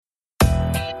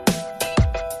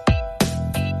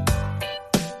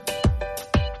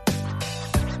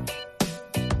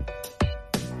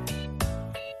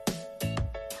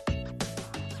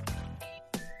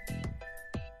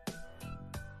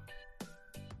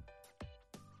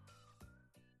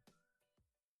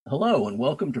Hello, and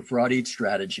welcome to Fraud Eats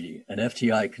Strategy, an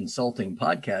FTI consulting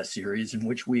podcast series in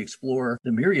which we explore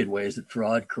the myriad ways that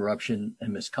fraud, corruption,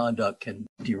 and misconduct can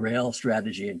derail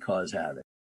strategy and cause havoc.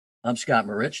 I'm Scott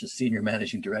Marich, the Senior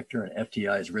Managing Director in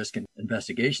FTI's Risk and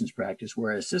Investigations practice,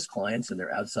 where I assist clients and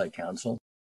their outside counsel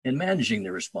in managing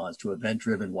their response to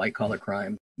event-driven white-collar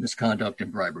crime, misconduct,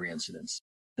 and bribery incidents.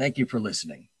 Thank you for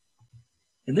listening.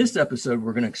 In this episode,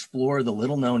 we're going to explore the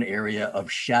little-known area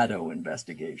of shadow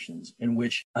investigations, in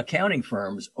which accounting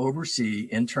firms oversee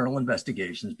internal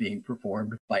investigations being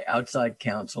performed by outside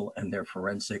counsel and their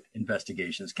forensic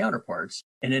investigations counterparts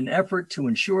in an effort to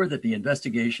ensure that the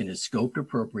investigation is scoped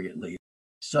appropriately,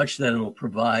 such that it will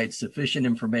provide sufficient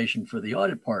information for the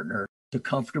audit partner to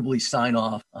comfortably sign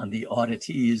off on the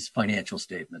auditee's financial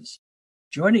statements.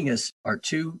 Joining us are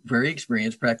two very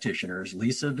experienced practitioners,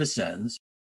 Lisa Vicens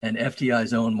and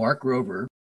FTI's own Mark Grover,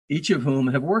 each of whom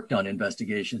have worked on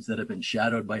investigations that have been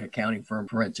shadowed by accounting firm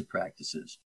forensic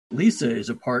practices. Lisa is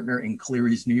a partner in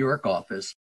Cleary's New York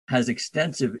office, has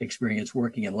extensive experience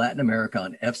working in Latin America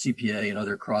on FCPA and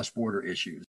other cross-border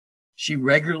issues. She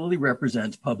regularly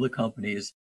represents public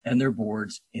companies and their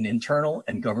boards in internal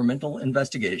and governmental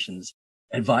investigations,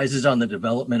 advises on the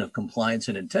development of compliance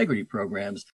and integrity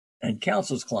programs, and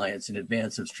counsels clients in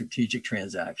advance of strategic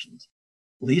transactions.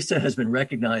 Lisa has been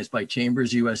recognized by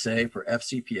Chambers USA for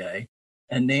FCPA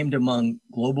and named among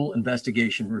Global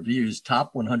Investigation Review's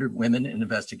top 100 women in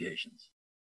investigations.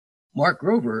 Mark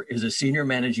Grover is a Senior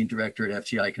Managing Director at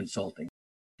FTI Consulting.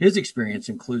 His experience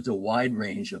includes a wide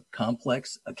range of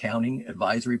complex accounting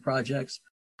advisory projects,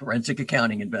 forensic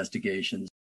accounting investigations,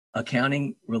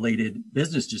 accounting-related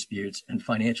business disputes, and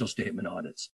financial statement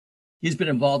audits. He's been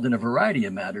involved in a variety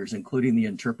of matters, including the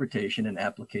interpretation and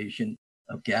application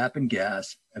of GAAP and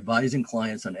GAAS, advising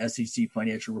clients on SEC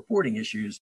financial reporting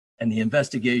issues, and the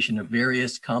investigation of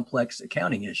various complex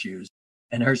accounting issues,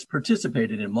 and has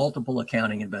participated in multiple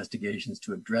accounting investigations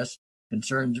to address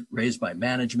concerns raised by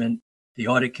management, the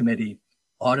audit committee,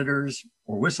 auditors,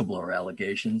 or whistleblower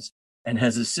allegations, and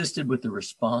has assisted with the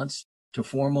response to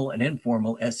formal and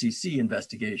informal SEC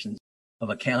investigations of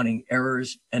accounting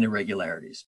errors and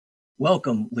irregularities.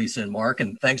 Welcome, Lisa and Mark,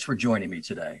 and thanks for joining me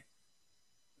today.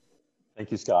 Thank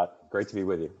you, Scott. Great to be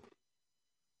with you.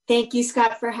 Thank you,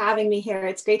 Scott, for having me here.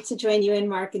 It's great to join you and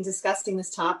Mark in discussing this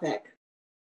topic.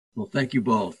 Well, thank you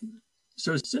both.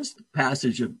 So since the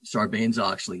passage of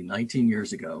Sarbanes-Oxley 19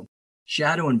 years ago,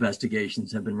 shadow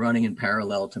investigations have been running in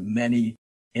parallel to many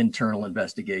internal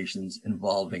investigations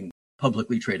involving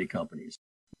publicly traded companies.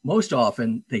 Most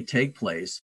often, they take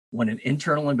place when an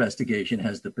internal investigation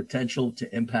has the potential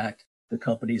to impact the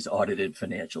company's audited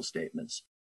financial statements.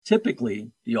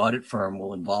 Typically, the audit firm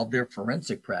will involve their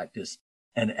forensic practice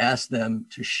and ask them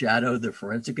to shadow the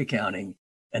forensic accounting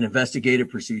and investigative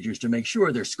procedures to make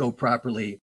sure they're scoped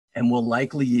properly and will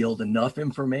likely yield enough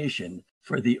information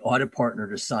for the audit partner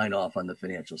to sign off on the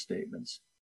financial statements.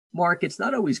 Mark, it's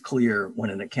not always clear when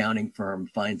an accounting firm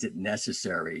finds it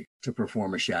necessary to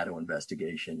perform a shadow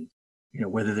investigation,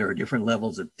 whether there are different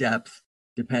levels of depth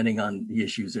depending on the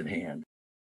issues at hand.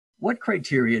 What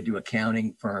criteria do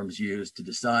accounting firms use to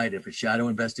decide if a shadow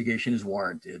investigation is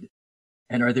warranted?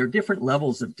 And are there different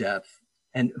levels of depth?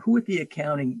 And who at the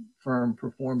accounting firm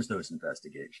performs those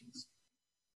investigations?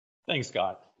 Thanks,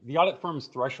 Scott. The audit firm's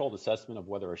threshold assessment of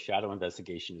whether a shadow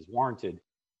investigation is warranted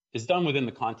is done within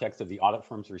the context of the audit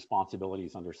firm's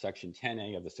responsibilities under Section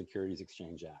 10A of the Securities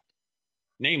Exchange Act.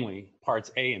 Namely,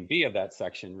 Parts A and B of that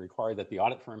section require that the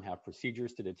audit firm have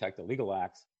procedures to detect illegal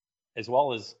acts, as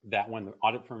well as that when the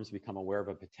audit firms become aware of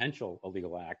a potential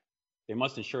illegal act, they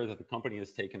must ensure that the company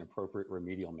has taken appropriate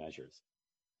remedial measures.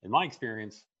 In my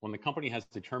experience, when the company has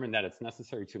determined that it's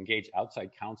necessary to engage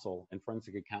outside counsel and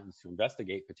forensic accountants to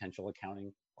investigate potential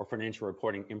accounting or financial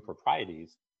reporting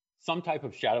improprieties, some type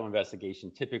of shadow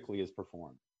investigation typically is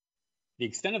performed. The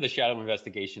extent of the shadow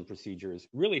investigation procedures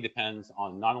really depends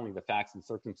on not only the facts and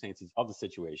circumstances of the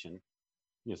situation,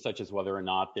 such as whether or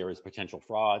not there is potential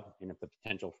fraud, and if the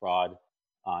potential fraud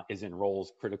is in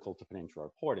roles critical to financial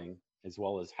reporting, as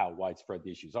well as how widespread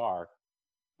the issues are,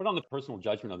 but on the personal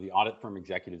judgment of the audit firm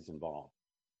executives involved.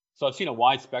 So I've seen a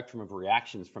wide spectrum of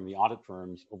reactions from the audit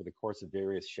firms over the course of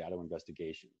various shadow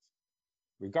investigations.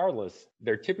 Regardless,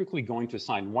 they're typically going to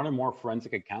assign one or more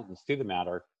forensic accountants to the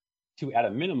matter to, at a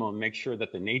minimum, make sure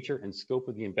that the nature and scope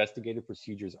of the investigative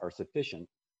procedures are sufficient,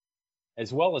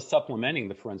 as well as supplementing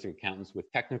the forensic accountants with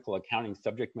technical accounting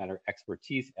subject matter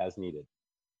expertise as needed.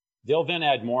 They'll then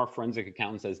add more forensic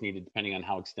accountants as needed, depending on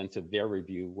how extensive their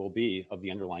review will be of the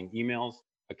underlying emails,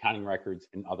 accounting records,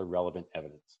 and other relevant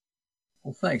evidence.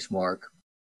 Well, thanks, Mark.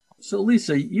 So,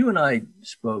 Lisa, you and I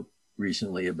spoke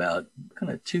recently about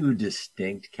kind of two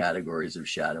distinct categories of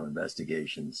shadow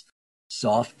investigations.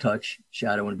 Soft touch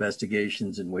shadow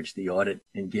investigations, in which the audit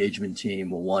engagement team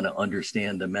will want to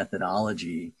understand the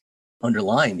methodology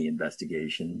underlying the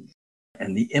investigation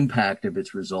and the impact of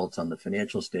its results on the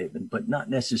financial statement, but not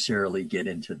necessarily get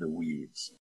into the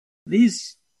weeds.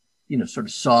 These, sort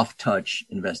of soft touch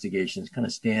investigations kind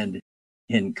of stand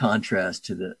in contrast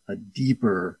to a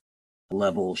deeper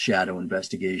level shadow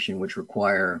investigation, which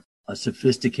require a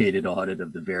sophisticated audit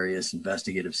of the various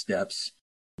investigative steps,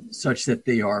 such that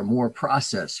they are more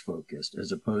process focused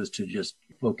as opposed to just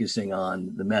focusing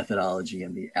on the methodology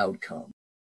and the outcome.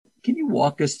 Can you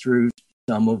walk us through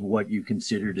some of what you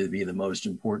consider to be the most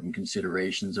important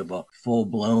considerations of a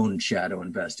full-blown shadow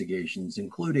investigations,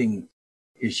 including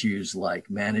issues like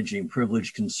managing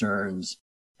privilege concerns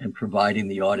and providing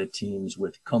the audit teams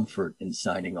with comfort in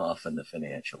signing off on the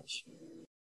financials?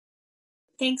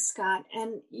 Thanks, Scott.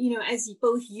 And, as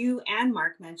both you and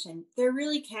Mark mentioned, there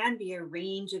really can be a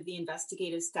range of the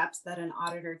investigative steps that an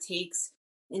auditor takes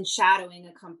in shadowing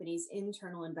a company's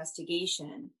internal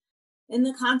investigation. In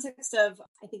the context of,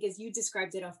 I think, as you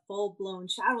described it, a full-blown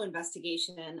shadow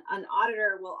investigation, an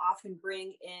auditor will often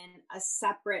bring in a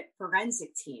separate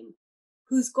forensic team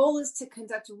whose goal is to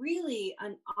conduct really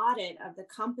an audit of the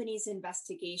company's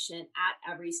investigation at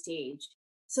every stage.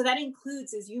 So that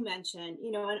includes, as you mentioned,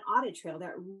 an audit trail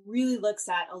that really looks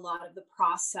at a lot of the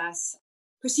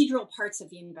procedural parts of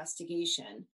the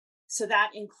investigation. So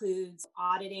that includes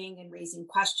auditing and raising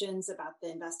questions about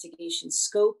the investigation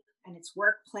scope and its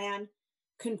work plan,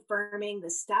 confirming the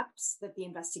steps that the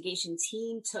investigation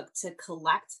team took to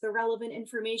collect the relevant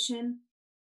information,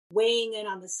 weighing in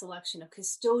on the selection of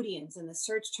custodians and the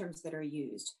search terms that are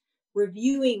used,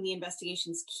 reviewing the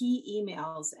investigation's key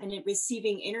emails and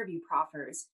receiving interview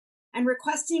proffers, and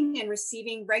requesting and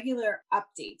receiving regular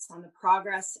updates on the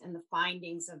progress and the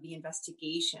findings of the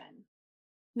investigation.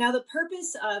 Now, the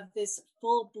purpose of this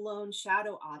full-blown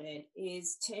shadow audit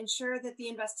is to ensure that the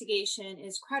investigation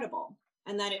is credible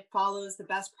and that it follows the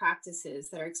best practices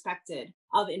that are expected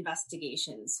of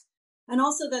investigations. And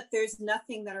also that there's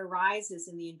nothing that arises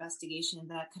in the investigation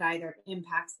that could either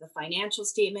impact the financial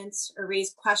statements or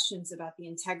raise questions about the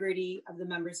integrity of the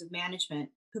members of management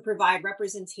who provide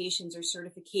representations or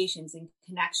certifications in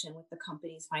connection with the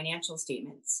company's financial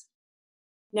statements.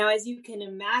 Now, as you can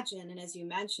imagine, and as you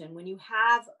mentioned, when you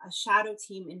have a shadow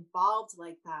team involved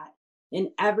like that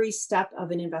in every step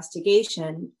of an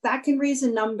investigation, that can raise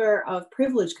a number of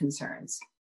privilege concerns.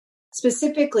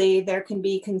 Specifically, there can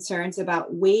be concerns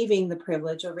about waiving the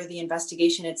privilege over the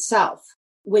investigation itself,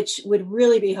 which would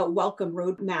really be a welcome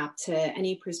roadmap to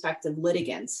any prospective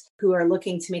litigants who are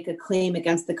looking to make a claim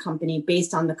against the company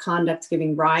based on the conduct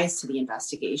giving rise to the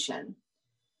investigation.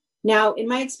 Now, in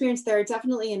my experience, there are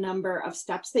definitely a number of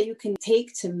steps that you can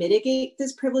take to mitigate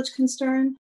this privilege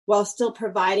concern while still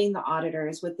providing the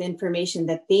auditors with the information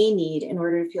that they need in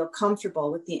order to feel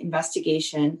comfortable with the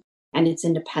investigation and its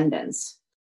independence.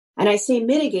 And I say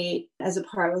mitigate as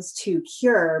opposed to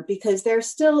cure because there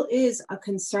still is a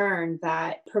concern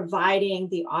that providing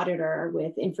the auditor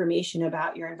with information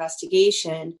about your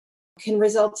investigation can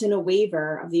result in a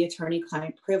waiver of the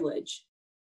attorney-client privilege.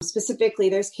 Specifically,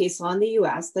 there's case law in the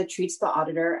US that treats the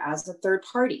auditor as a third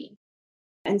party.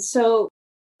 And so,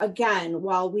 again,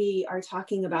 while we are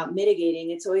talking about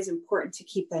mitigating, it's always important to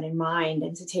keep that in mind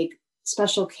and to take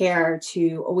special care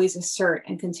to always assert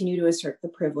and continue to assert the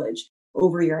privilege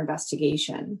over your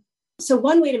investigation. So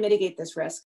one way to mitigate this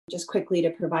risk, just quickly to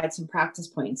provide some practice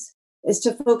points, is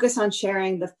to focus on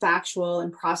sharing the factual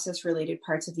and process-related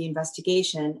parts of the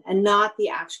investigation and not the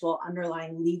actual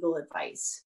underlying legal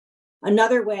advice.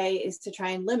 Another way is to try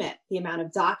and limit the amount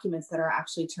of documents that are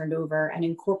actually turned over and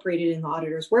incorporated in the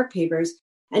auditor's work papers,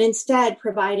 and instead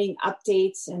providing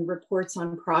updates and reports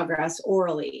on progress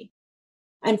orally.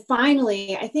 And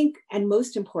finally, I think, and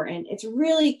most important, it's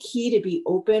really key to be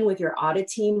open with your audit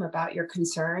team about your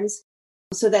concerns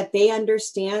so that they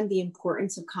understand the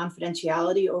importance of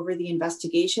confidentiality over the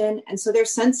investigation. And so they're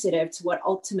sensitive to what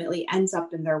ultimately ends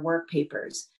up in their work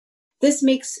papers. This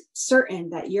makes certain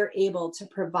that you're able to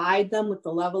provide them with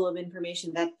the level of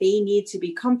information that they need to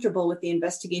be comfortable with the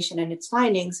investigation and its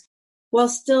findings, while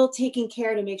still taking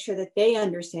care to make sure that they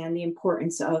understand the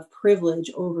importance of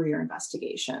privilege over your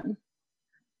investigation.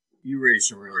 You raised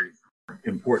some really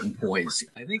important points.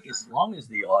 I think as long as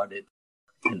the audit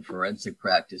and forensic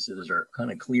practices are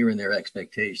kind of clear in their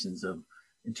expectations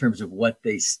in terms of what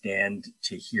they stand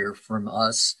to hear from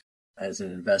us as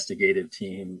an investigative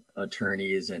team,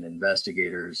 attorneys and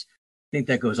investigators, I think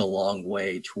that goes a long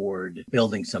way toward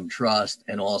building some trust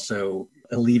and also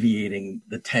alleviating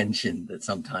the tension that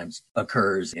sometimes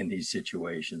occurs in these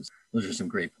situations. Those are some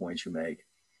great points you make.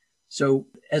 So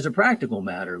as a practical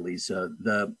matter, Lisa,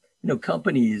 the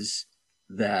companies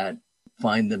that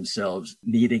find themselves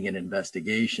needing an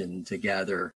investigation to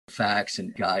gather facts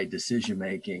and guide decision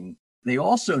making, they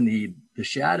also need the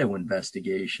shadow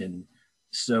investigation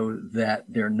so that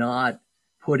they're not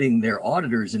putting their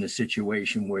auditors in a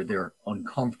situation where they're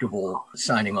uncomfortable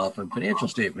signing off on financial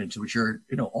statements, which are,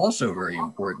 also very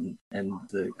important. And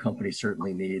the company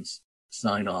certainly needs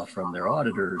sign off from their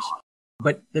auditors.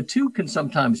 But the two can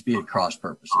sometimes be at cross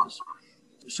purposes.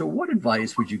 So what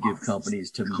advice would you give companies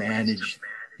to manage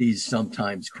these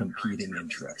sometimes competing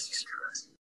interests?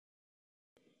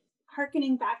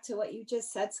 Harkening back to what you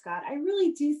just said, Scott, I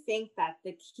really do think that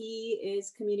the key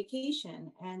is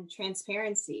communication and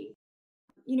transparency.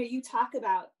 You talk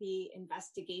about the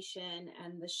investigation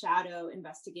and the shadow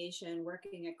investigation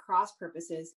working at cross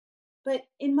purposes, but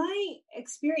in my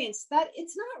experience, that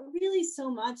it's not really so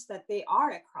much that they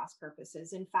are at cross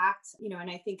purposes. In fact,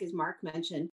 and I think as Mark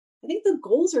mentioned, I think the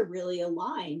goals are really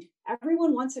aligned.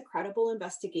 Everyone wants a credible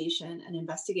investigation, an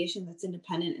investigation that's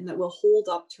independent and that will hold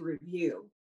up to review.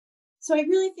 So I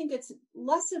really think it's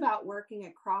less about working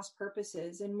at cross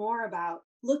purposes and more about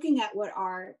looking at what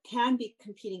can be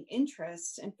competing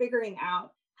interests and figuring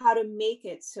out how to make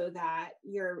it so that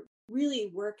you're really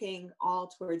working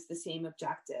all towards the same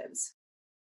objectives.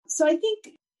 So I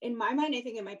think in my mind, I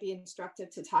think it might be instructive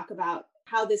to talk about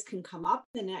how this can come up.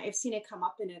 And I've seen it come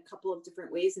up in a couple of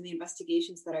different ways in the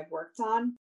investigations that I've worked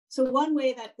on. So one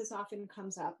way that this often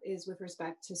comes up is with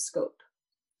respect to scope.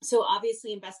 So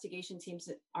obviously investigation teams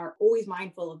are always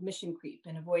mindful of mission creep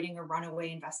and avoiding a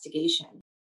runaway investigation.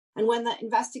 And when the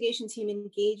investigation team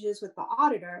engages with the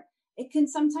auditor, it can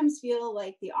sometimes feel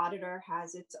like the auditor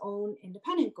has its own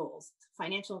independent goals,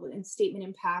 financial and statement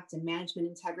impact and management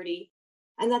integrity,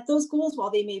 and that those goals, while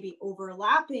they may be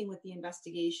overlapping with the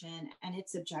investigation and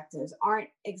its objectives, aren't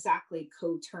exactly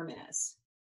coterminous.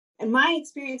 In my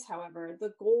experience, however,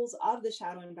 the goals of the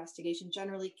shadow investigation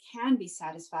generally can be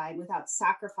satisfied without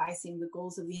sacrificing the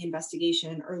goals of the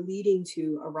investigation or leading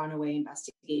to a runaway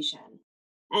investigation.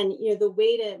 And the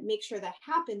way to make sure that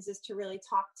happens is to really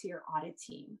talk to your audit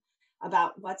team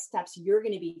about what steps you're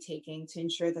going to be taking to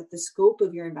ensure that the scope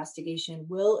of your investigation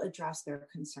will address their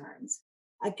concerns.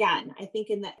 Again, I think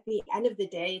at the end of the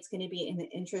day, it's going to be in the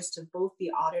interest of both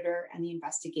the auditor and the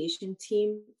investigation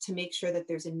team to make sure that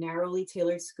there's a narrowly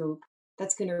tailored scope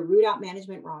that's going to root out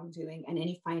management wrongdoing and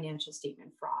any financial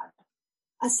statement fraud.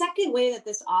 A second way that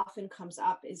this often comes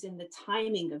up is in the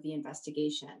timing of the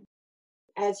investigation.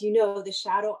 As you know, the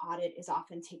shadow audit is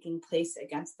often taking place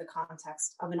against the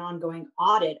context of an ongoing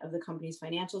audit of the company's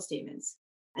financial statements.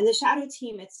 And the shadow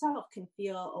team itself can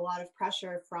feel a lot of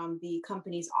pressure from the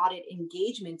company's audit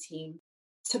engagement team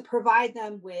to provide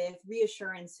them with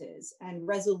reassurances and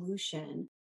resolution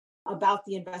about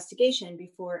the investigation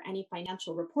before any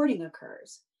financial reporting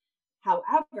occurs.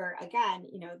 However, again,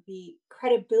 the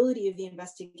credibility of the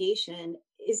investigation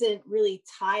isn't really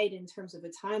tied in terms of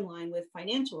a timeline with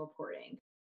financial reporting.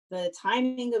 The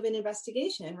timing of an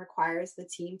investigation requires the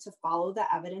team to follow the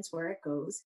evidence where it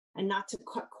goes and not to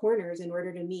cut corners in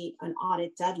order to meet an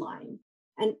audit deadline.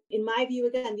 And in my view,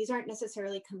 again, these aren't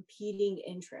necessarily competing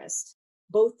interests.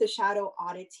 Both the shadow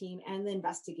audit team and the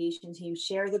investigation team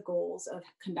share the goals of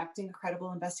conducting a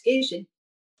credible investigation,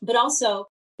 but also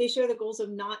they share the goals of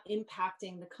not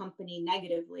impacting the company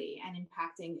negatively and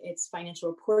impacting its financial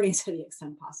reporting to the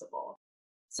extent possible.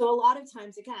 So a lot of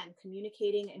times, again,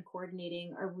 communicating and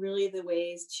coordinating are really the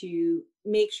ways to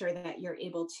make sure that you're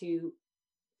able to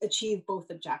achieve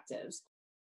both objectives.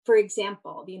 For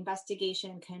example, the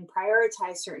investigation can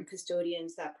prioritize certain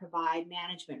custodians that provide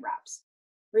management reps,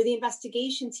 or the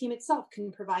investigation team itself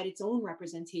can provide its own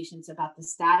representations about the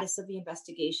status of the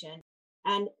investigation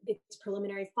and its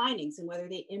preliminary findings and whether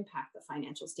they impact the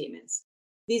financial statements.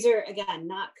 These are, again,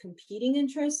 not competing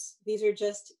interests. These are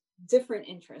just different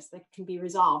interests that can be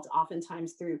resolved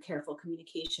oftentimes through careful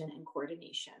communication and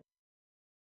coordination.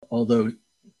 Although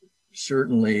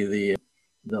certainly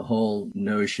the whole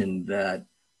notion that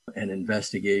an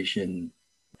investigation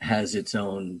has its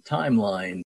own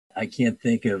timeline, I can't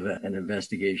think of an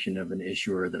investigation of an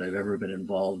issuer that I've ever been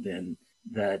involved in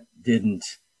that didn't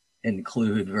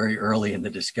include very early in the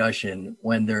discussion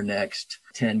when their next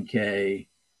 10K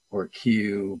or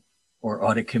Q or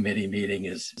audit committee meeting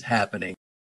is happening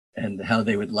and how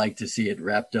they would like to see it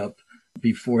wrapped up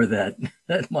before that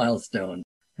milestone.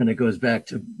 And it goes back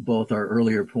to both our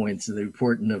earlier points of the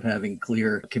importance of having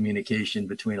clear communication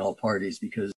between all parties,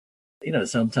 because,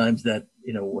 sometimes that,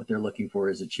 what they're looking for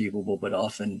is achievable, but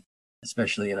often,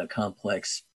 especially in a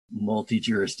complex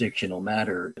multi-jurisdictional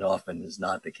matter, it often is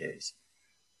not the case.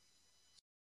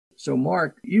 So,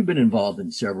 Mark, you've been involved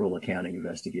in several accounting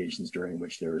investigations during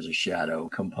which there is a shadow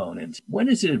component. When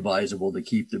is it advisable to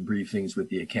keep the briefings with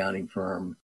the accounting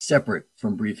firm separate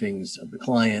from briefings of the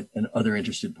client and other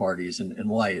interested parties, and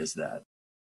why is that?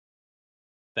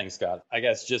 Thanks, Scott. I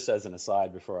guess just as an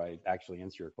aside before I actually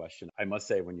answer your question, I must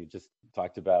say when you just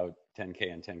talked about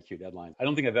 10K and 10Q deadlines, I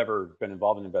don't think I've ever been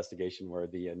involved in an investigation where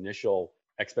the initial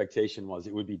expectation was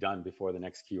it would be done before the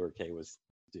next Q or K was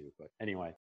due. But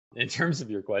anyway, in terms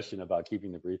of your question about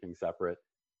keeping the briefing separate,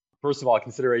 first of all,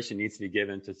 consideration needs to be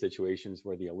given to situations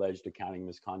where the alleged accounting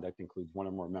misconduct includes one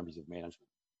or more members of management,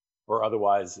 or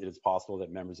otherwise it is possible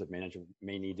that members of management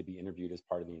may need to be interviewed as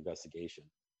part of the investigation.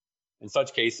 In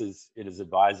such cases, it is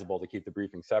advisable to keep the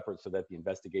briefing separate so that the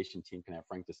investigation team can have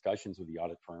frank discussions with the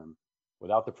audit firm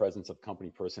without the presence of company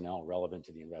personnel relevant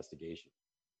to the investigation.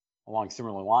 Along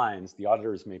similar lines, the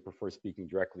auditors may prefer speaking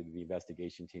directly to the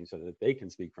investigation team so that they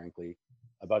can speak frankly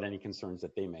about any concerns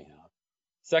that they may have.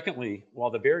 Secondly,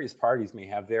 while the various parties may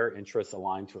have their interests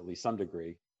aligned to at least some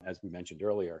degree, as we mentioned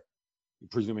earlier,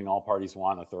 presuming all parties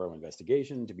want a thorough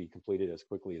investigation to be completed as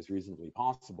quickly as reasonably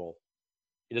possible,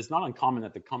 it is not uncommon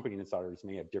that the company and its auditors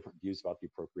may have different views about the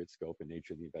appropriate scope and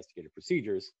nature of the investigative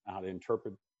procedures and how to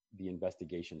interpret the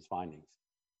investigation's findings.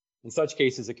 In such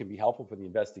cases, it can be helpful for the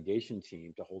investigation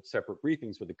team to hold separate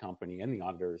briefings with the company and the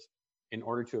auditors in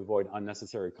order to avoid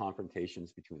unnecessary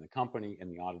confrontations between the company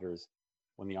and the auditors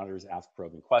when the auditors ask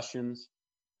probing questions,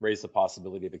 raise the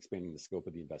possibility of expanding the scope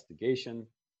of the investigation,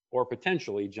 or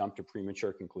potentially jump to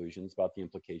premature conclusions about the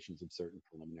implications of certain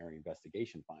preliminary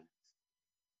investigation findings.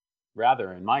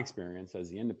 Rather, in my experience as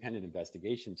the independent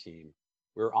investigation team,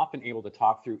 we're often able to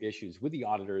talk through issues with the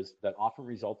auditors that often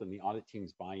result in the audit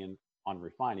team's buy-in on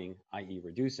refining, i.e.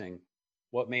 reducing,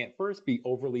 what may at first be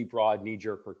overly broad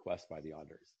knee-jerk requests by the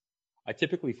auditors. I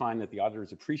typically find that the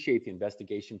auditors appreciate the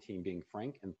investigation team being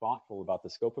frank and thoughtful about the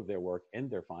scope of their work and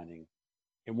their finding.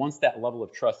 And once that level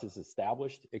of trust is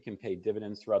established, it can pay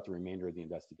dividends throughout the remainder of the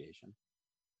investigation.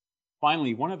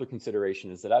 Finally, one other consideration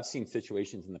is that I've seen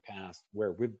situations in the past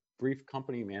where we've briefed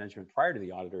company management prior to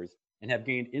the auditors and have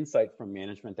gained insight from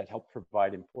management that helped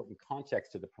provide important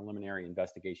context to the preliminary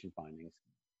investigation findings,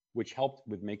 which helped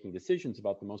with making decisions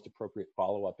about the most appropriate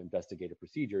follow-up investigative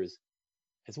procedures,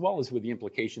 as well as with the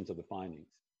implications of the findings.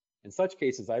 In such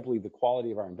cases, I believe the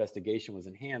quality of our investigation was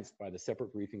enhanced by the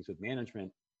separate briefings with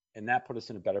management, and that put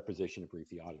us in a better position to brief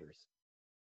the auditors.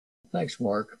 Thanks,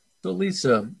 Mark. So,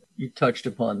 Lisa, you touched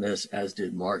upon this, as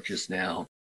did Mark just now.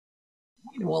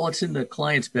 While it's in the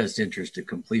client's best interest to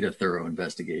complete a thorough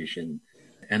investigation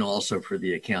and also for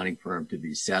the accounting firm to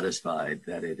be satisfied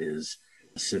that it is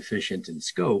sufficient in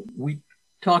scope, we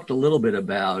talked a little bit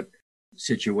about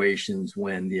situations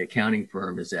when the accounting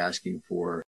firm is asking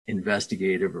for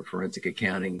investigative or forensic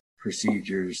accounting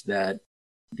procedures that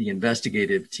the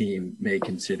investigative team may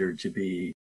consider to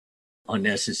be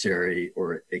unnecessary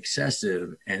or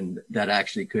excessive, and that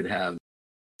actually could have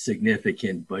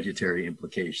significant budgetary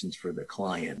implications for the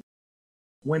client.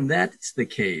 When that's the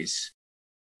case,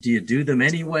 do you do them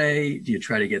anyway? Do you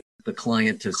try to get the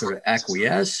client to sort of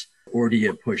acquiesce, or do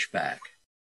you push back?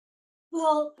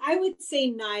 Well, I would say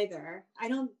neither. I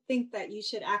don't think that you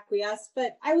should acquiesce,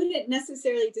 but I wouldn't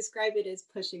necessarily describe it as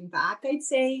pushing back. I'd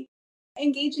say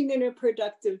engaging in a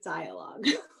productive dialogue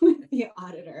with the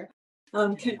auditor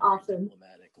can often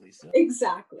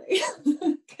exactly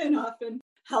can often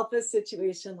help a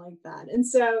situation like that. And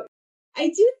so I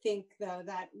do think, though,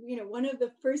 that one of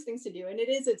the first things to do, and it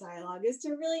is a dialogue, is to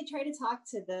really try to talk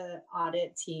to the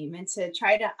audit team and to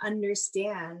try to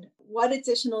understand what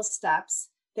additional steps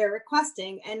they're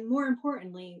requesting, and more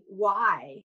importantly,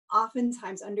 why.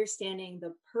 Oftentimes, understanding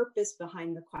the purpose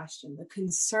behind the question, the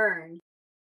concern,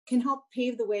 can help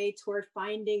pave the way toward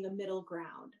finding a middle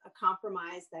ground, a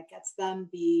compromise that gets them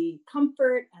the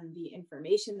comfort and the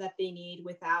information that they need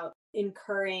without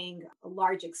incurring a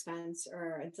large expense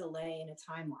or a delay in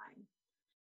a timeline.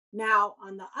 Now,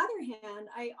 on the other hand,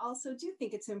 I also do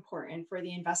think it's important for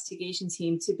the investigation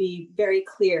team to be very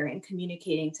clear in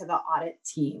communicating to the audit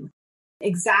team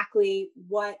exactly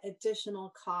what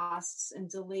additional costs and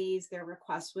delays their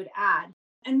request would add.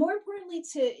 And more importantly,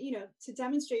 to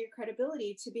demonstrate your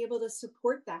credibility, to be able to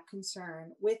support that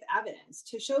concern with evidence,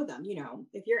 to show them,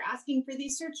 if you're asking for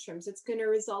these search terms, it's going to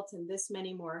result in this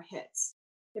many more hits.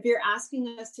 If you're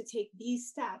asking us to take these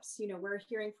steps, we're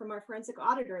hearing from our forensic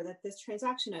auditor that this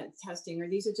transaction testing or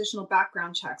these additional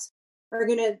background checks are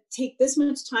going to take this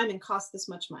much time and cost this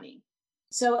much money.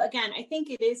 So again, I think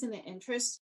it is in the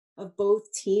interest of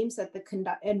both teams that the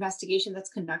investigation that's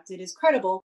conducted is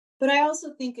credible. But I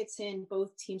also think it's in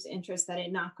both teams' interest that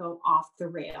it not go off the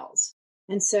rails.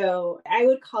 And so I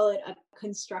would call it a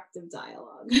constructive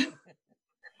dialogue.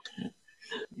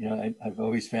 I've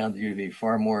always found you to be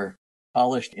far more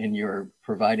polished in your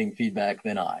providing feedback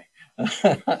than I.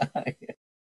 I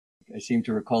seem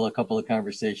to recall a couple of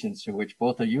conversations to which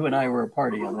both of you and I were a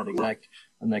party on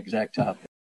that exact topic.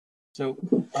 So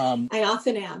I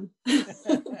often am.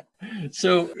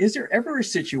 So is there ever a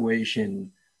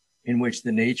situation in which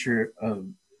the nature of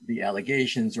the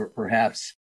allegations or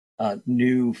perhaps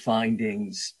new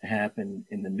findings happen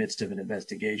in the midst of an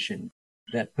investigation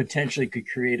that potentially could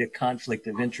create a conflict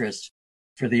of interest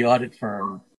for the audit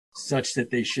firm such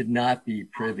that they should not be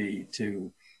privy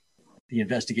to the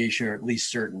investigation or at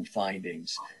least certain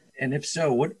findings? And if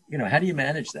so, how do you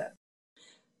manage that?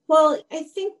 Well, I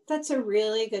think that's a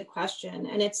really good question.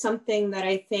 And it's something that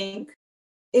I think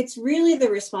it's really the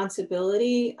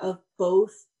responsibility of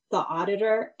both the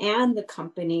auditor and the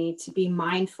company to be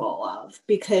mindful of,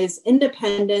 because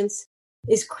independence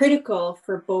is critical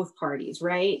for both parties,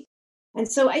 right? And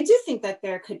so I do think that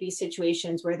there could be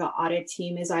situations where the audit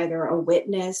team is either a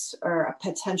witness or a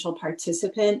potential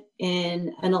participant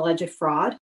in an alleged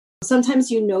fraud.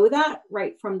 Sometimes you know that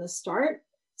right from the start.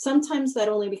 Sometimes that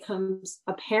only becomes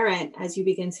apparent as you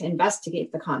begin to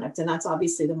investigate the conduct. And that's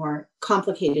obviously the more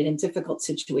complicated and difficult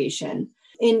situation.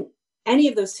 In any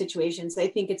of those situations, I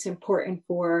think it's important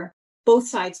for both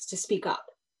sides to speak up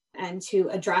and to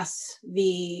address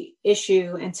the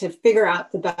issue and to figure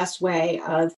out the best way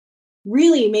of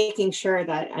really making sure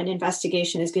that an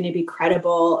investigation is going to be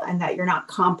credible and that you're not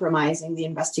compromising the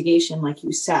investigation, like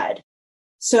you said.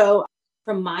 So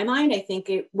from my mind, I think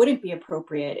it wouldn't be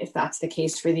appropriate if that's the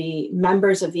case for the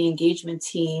members of the engagement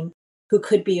team who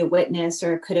could be a witness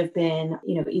or could have been,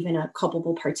 even a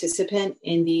culpable participant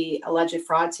in the alleged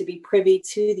fraud to be privy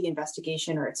to the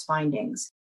investigation or its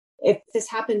findings. If this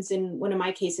happens in one of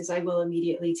my cases, I will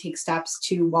immediately take steps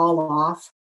to wall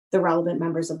off the relevant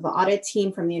members of the audit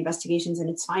team from the investigations and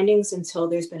its findings until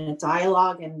there's been a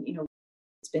dialogue and,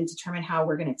 it's been determined how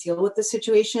we're going to deal with the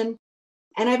situation.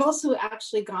 And I've also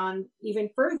actually gone even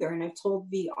further and I've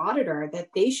told the auditor that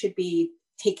they should be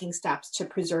taking steps to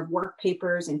preserve work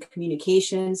papers and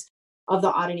communications of the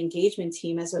audit engagement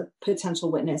team as a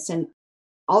potential witness, and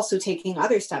also taking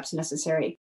other steps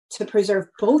necessary to preserve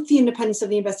both the independence of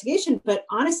the investigation, but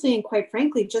honestly, and quite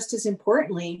frankly, just as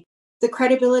importantly, the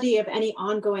credibility of any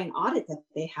ongoing audit that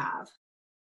they have.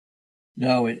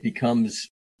 No, it becomes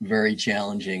very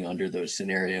challenging under those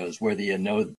scenarios, whether you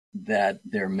know that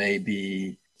there may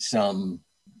be some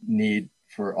need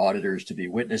for auditors to be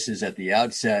witnesses at the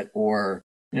outset or,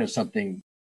 something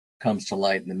comes to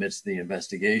light in the midst of the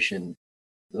investigation.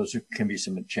 Those can be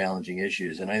some challenging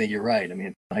issues. And I think you're right. I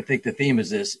mean, I think the theme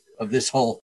of this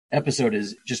whole episode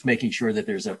is just making sure that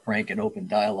there's a frank and open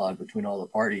dialogue between all the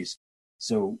parties.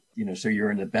 So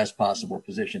you're in the best possible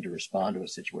position to respond to a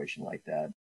situation like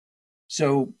that.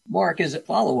 So, Mark, as a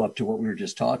follow-up to what we were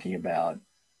just talking about,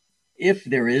 if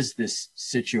there is this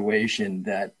situation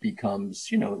that becomes,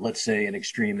 let's say an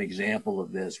extreme example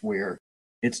of this, where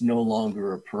it's no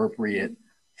longer appropriate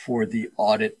for the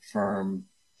audit firm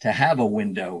to have a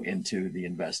window into the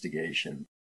investigation,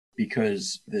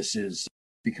 because this is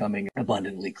becoming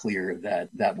abundantly clear that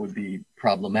that would be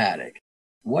problematic.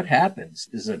 What happens?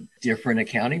 Does a different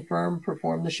accounting firm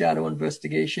perform the shadow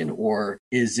investigation, or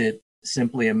is it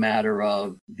simply a matter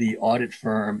of the audit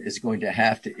firm is going to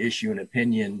have to issue an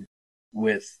opinion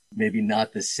with maybe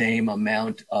not the same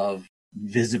amount of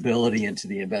visibility into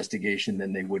the investigation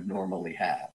than they would normally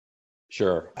have?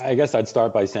 Sure. I guess I'd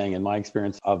start by saying, in my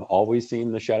experience, I've always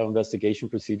seen the shadow investigation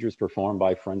procedures performed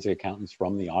by forensic accountants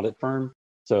from the audit firm.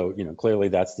 So, clearly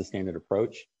that's the standard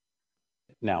approach.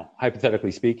 Now,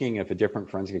 hypothetically speaking, if a different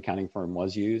forensic accounting firm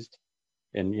was used,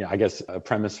 and I guess a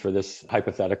premise for this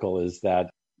hypothetical is that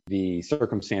the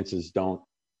circumstances don't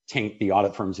taint the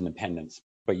audit firm's independence,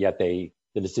 but yet the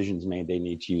decisions made, they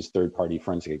need to use third-party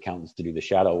forensic accountants to do the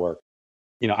shadow work.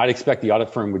 I'd expect the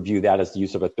audit firm would view that as the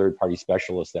use of a third-party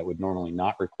specialist that would normally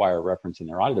not require reference in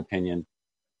their audit opinion,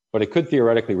 but it could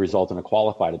theoretically result in a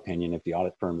qualified opinion if the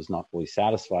audit firm is not fully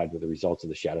satisfied with the results of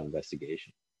the shadow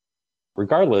investigation.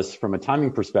 Regardless, from a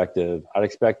timing perspective, I'd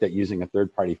expect that using a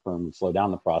third-party firm would slow down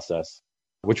the process,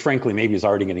 which frankly maybe is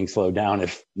already getting slowed down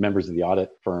if members of the audit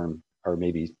firm are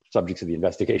maybe subjects of the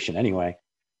investigation anyway,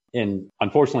 and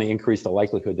unfortunately increase the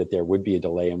likelihood that there would be a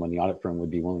delay in when the audit firm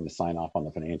would be willing to sign off on the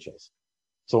financials.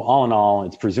 So all in all,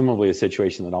 it's presumably a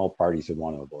situation that all parties would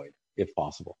want to avoid, if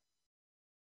possible.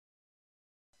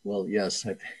 Well, yes,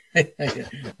 I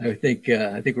think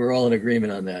we're all in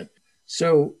agreement on that.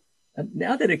 So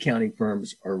Now that accounting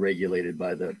firms are regulated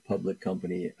by the Public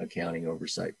Company Accounting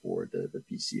Oversight Board, the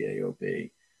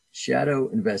PCAOB, shadow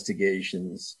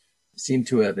investigations seem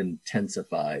to have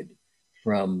intensified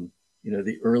from,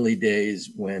 the early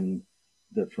days when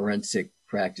the forensic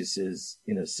practices,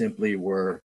 simply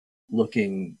were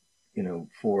looking,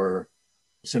 for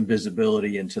some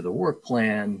visibility into the work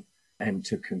plan and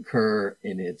to concur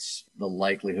in the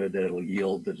likelihood that it'll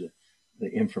yield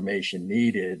the information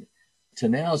needed, to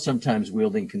now sometimes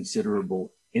wielding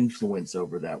considerable influence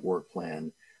over that work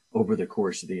plan over the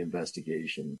course of the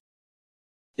investigation.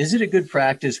 Is it a good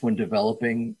practice when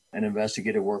developing an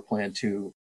investigative work plan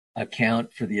to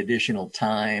account for the additional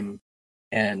time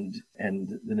and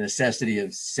the necessity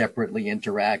of separately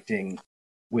interacting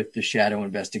with the shadow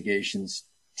investigations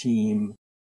team,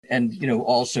 and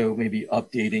also maybe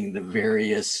updating the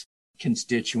various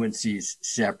constituencies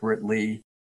separately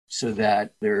so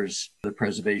that there's the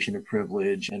preservation of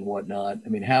privilege and whatnot? I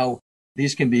mean, how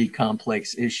these can be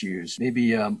complex issues.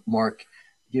 Maybe Mark,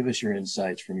 give us your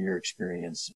insights from your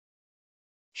experience.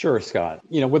 Sure, Scott.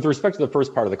 With respect to the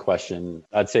first part of the question,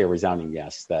 I'd say a resounding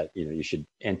yes, that, you should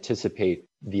anticipate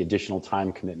the additional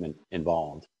time commitment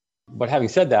involved. But having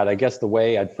said that, I guess the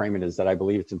way I'd frame it is that I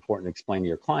believe it's important to explain to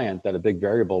your client that a big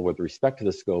variable with respect to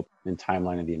the scope and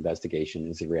timeline of the investigation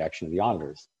is the reaction of the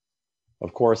auditors.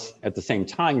 Of course, at the same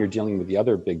time, you're dealing with the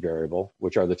other big variable,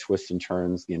 which are the twists and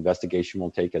turns the investigation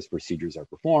will take as procedures are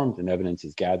performed and evidence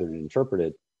is gathered and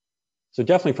interpreted. So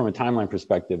definitely from a timeline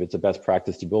perspective, it's a best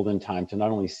practice to build in time to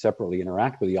not only separately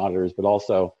interact with the auditors, but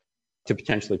also to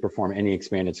potentially perform any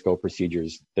expanded scope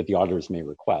procedures that the auditors may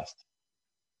request.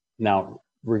 Now,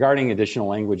 regarding additional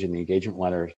language in the engagement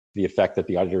letter, the effect that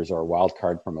the auditors are a wild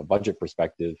card from a budget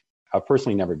perspective, I've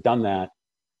personally never done that,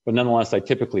 but nonetheless, I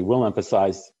typically will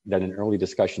emphasize that in early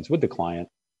discussions with the client,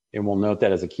 and will note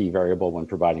that as a key variable when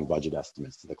providing budget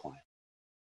estimates to the client.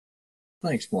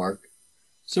 Thanks, Mark.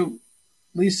 So,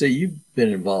 Lisa, you've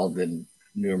been involved in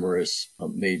numerous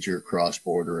major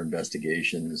cross-border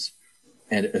investigations,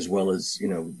 and as well as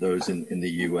those in the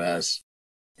U.S.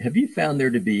 Have you found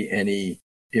there to be any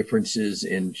differences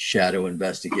in shadow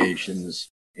investigations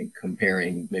in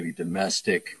comparing maybe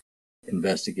domestic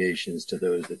investigations to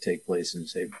those that take place in,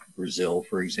 say, Brazil,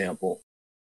 for example?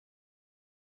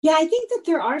 Yeah, I think that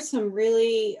there are some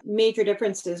really major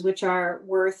differences which are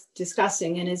worth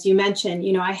discussing. And as you mentioned,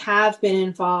 I have been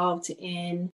involved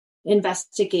in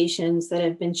investigations that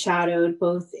have been shadowed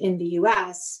both in the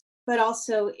US, but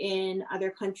also in other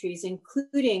countries,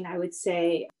 including, I would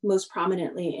say, most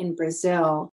prominently in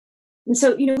Brazil. And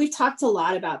so, we've talked a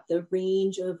lot about the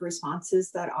range of responses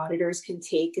that auditors can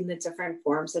take and the different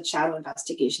forms that shadow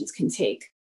investigations can take.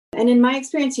 And in my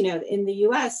experience, in the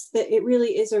US, that it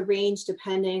really is a range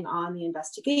depending on the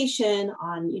investigation,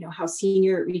 on, how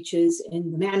senior it reaches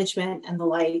in the management and the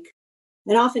like.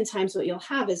 And oftentimes what you'll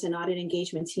have is an audit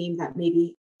engagement team that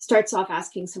maybe starts off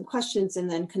asking some questions and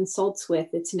then consults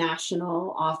with its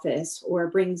national office or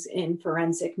brings in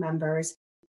forensic members.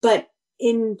 But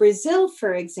in Brazil,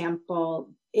 for example,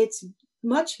 it's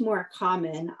much more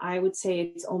common. I would say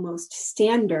it's almost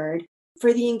standard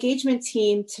for the engagement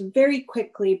team to very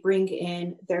quickly bring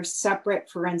in their separate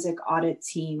forensic audit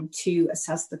team to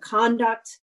assess the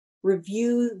conduct,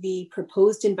 review the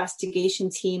proposed investigation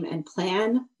team and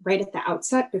plan right at the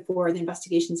outset before the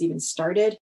investigation's even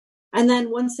started. And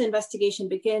then once the investigation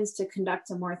begins, to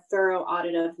conduct a more thorough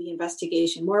audit of the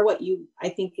investigation, more what you, I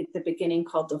think at the beginning,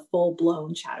 called the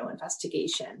full-blown shadow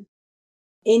investigation.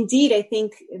 Indeed, I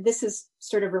think this is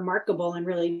sort of remarkable and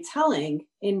really telling.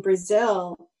 In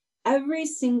Brazil, every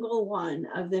single one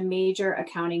of the major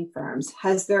accounting firms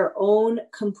has their own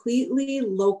completely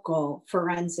local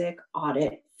forensic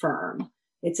audit firm.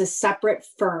 It's a separate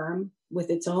firm with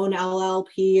its own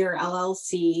LLP or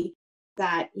LLC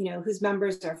that, whose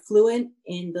members are fluent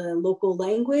in the local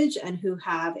language and who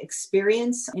have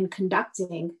experience in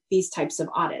conducting these types of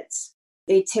audits.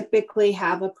 They typically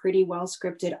have a pretty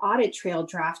well-scripted audit trail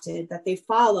drafted that they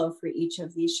follow for each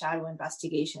of these shadow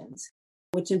investigations,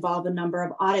 which involve a number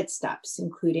of audit steps,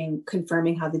 including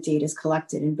confirming how the data is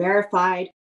collected and verified,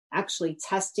 actually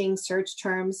testing search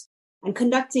terms, and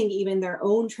conducting even their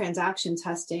own transaction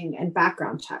testing and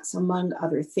background checks, among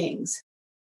other things.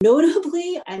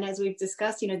 Notably, and as we've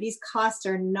discussed, these costs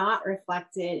are not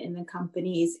reflected in the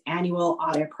company's annual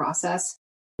audit process,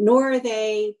 nor are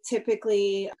they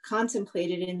typically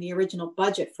contemplated in the original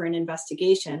budget for an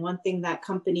investigation. One thing that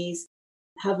companies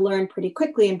have learned pretty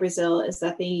quickly in Brazil is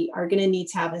that they are going to need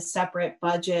to have a separate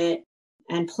budget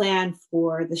and plan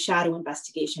for the shadow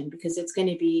investigation, because it's going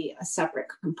to be a separate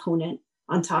component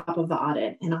on top of the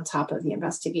audit and on top of the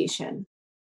investigation.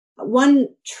 One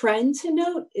trend to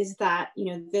note is that,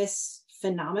 this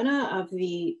phenomena of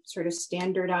the sort of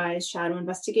standardized shadow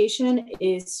investigation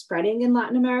is spreading in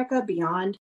Latin America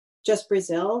beyond just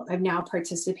Brazil. I've now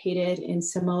participated in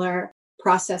similar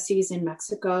processes in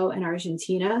Mexico and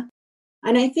Argentina.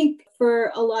 And I think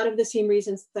for a lot of the same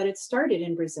reasons that it started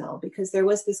in Brazil, because there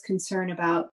was this concern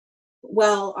about,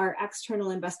 well, are external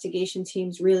investigation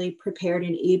teams really prepared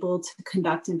and able to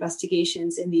conduct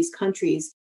investigations in these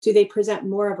countries? Do they present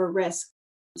more of a risk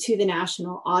to the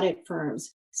national audit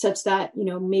firms such that,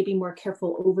 maybe more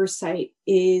careful oversight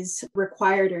is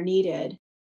required or needed?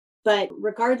 But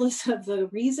regardless of the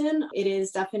reason, it is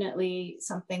definitely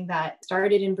something that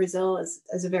started in Brazil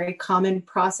as a very common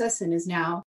process and is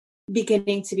now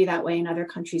beginning to be that way in other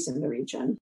countries in the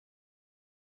region.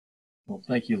 Well,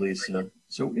 thank you, Lisa.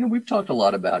 So, we've talked a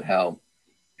lot about how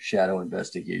shadow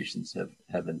investigations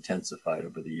have intensified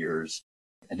over the years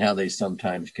and how they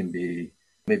sometimes can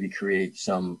maybe create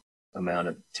some amount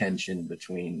of tension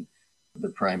between the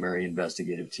primary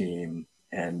investigative team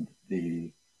and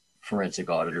the forensic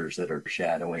auditors that are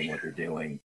shadowing what they're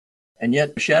doing. And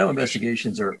yet shadow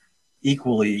investigations are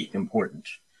equally important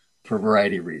for a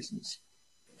variety of reasons.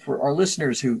 For our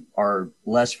listeners who are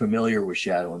less familiar with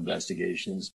shadow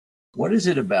investigations, what is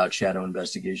it about shadow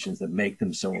investigations that make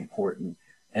them so important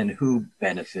and who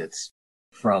benefits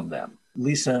from them?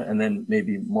 Lisa, and then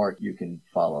maybe Mark, you can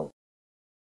follow.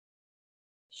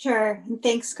 Sure.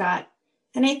 Thanks, Scott.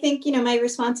 And I think, my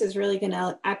response is really going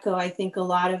to echo, I think, a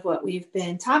lot of what we've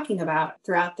been talking about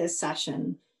throughout this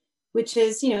session, which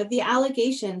is, the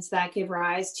allegations that give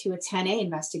rise to a 10A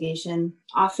investigation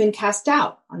often cast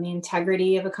doubt on the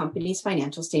integrity of a company's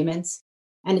financial statements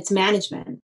and its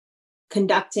management.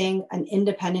 Conducting an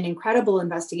independent and credible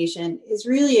investigation is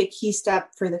really a key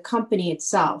step for the company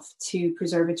itself to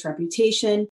preserve its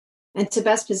reputation and to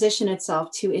best position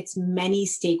itself to its many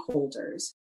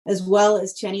stakeholders, as well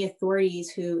as to any authorities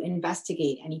who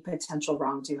investigate any potential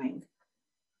wrongdoing.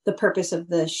 The purpose of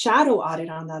the shadow audit,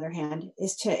 on the other hand,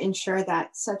 is to ensure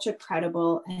that such a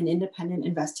credible and independent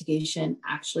investigation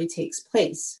actually takes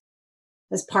place.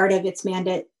 As part of its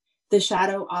mandate, the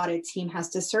shadow audit team has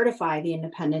to certify the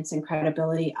independence and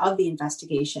credibility of the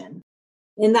investigation.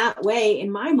 In that way,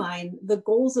 in my mind, the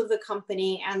goals of the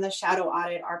company and the shadow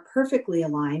audit are perfectly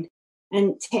aligned.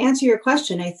 And to answer your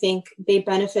question, I think they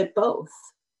benefit both.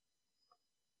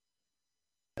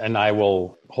 And I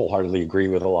will wholeheartedly agree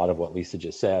with a lot of what Lisa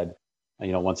just said.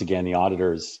 Once again, the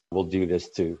auditors will do this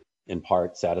to, in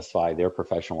part, satisfy their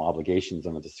professional obligations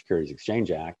under the Securities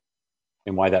Exchange Act.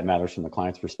 And why that matters from the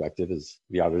client's perspective is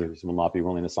the auditors will not be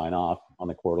willing to sign off on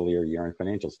the quarterly or year-end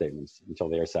financial statements until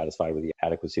they are satisfied with the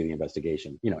adequacy of the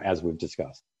investigation, as we've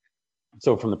discussed.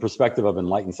 So from the perspective of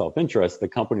enlightened self-interest, the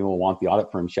company will want the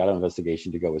audit firm's shadow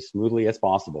investigation to go as smoothly as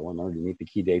possible in order to meet the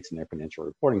key dates in their financial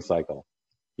reporting cycle.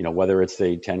 Whether it's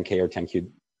a 10K or 10Q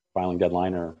filing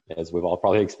deadline, or as we've all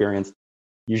probably experienced,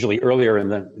 usually earlier in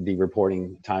the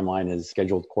reporting timeline is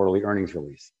scheduled quarterly earnings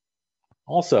release.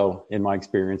 Also, in my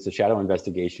experience, the shadow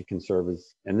investigation can serve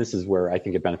as, and this is where I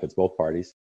think it benefits both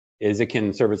parties, is it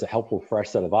can serve as a helpful fresh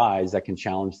set of eyes that can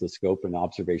challenge the scope and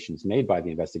observations made by the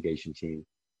investigation team,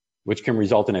 which can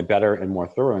result in a better and more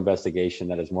thorough investigation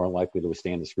that is more likely to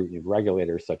withstand the scrutiny of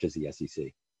regulators such as the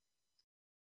SEC.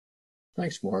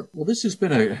 Thanks, Mark. Well, this has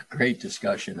been a great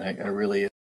discussion. I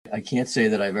can't say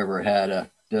that I've ever had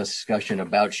a discussion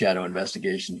about shadow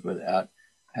investigations without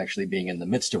actually being in the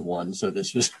midst of one. So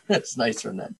that's nice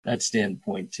from that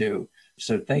standpoint too.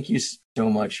 So thank you so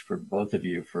much for both of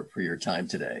you for your time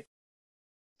today.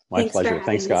 My pleasure.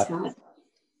 Thanks, Scott.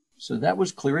 So that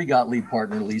was Cleary Gottlieb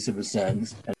partner Lisa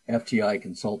Vicens and FTI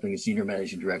Consulting Senior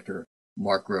Managing Director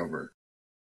Mark Grover.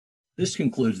 This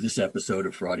concludes this episode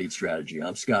of Fraud Eats Strategy.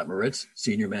 I'm Scott Moritz,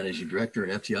 Senior Managing Director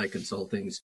at FTI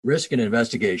Consulting's Risk and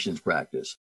Investigations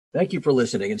Practice. Thank you for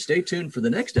listening, and stay tuned for the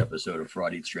next episode of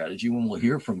Fraud Eats Strategy, when we'll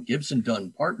hear from Gibson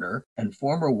Dunn partner and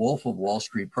former Wolf of Wall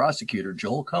Street prosecutor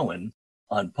Joel Cohen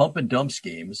on pump and dump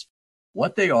schemes,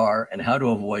 what they are, and how to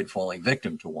avoid falling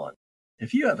victim to one.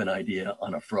 If you have an idea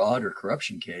on a fraud or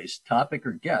corruption case, topic,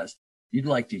 or guest you'd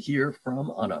like to hear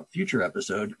from on a future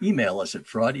episode, email us at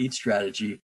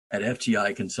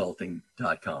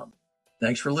fraudeatstrategy@fticonsulting.com.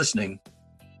 Thanks for listening.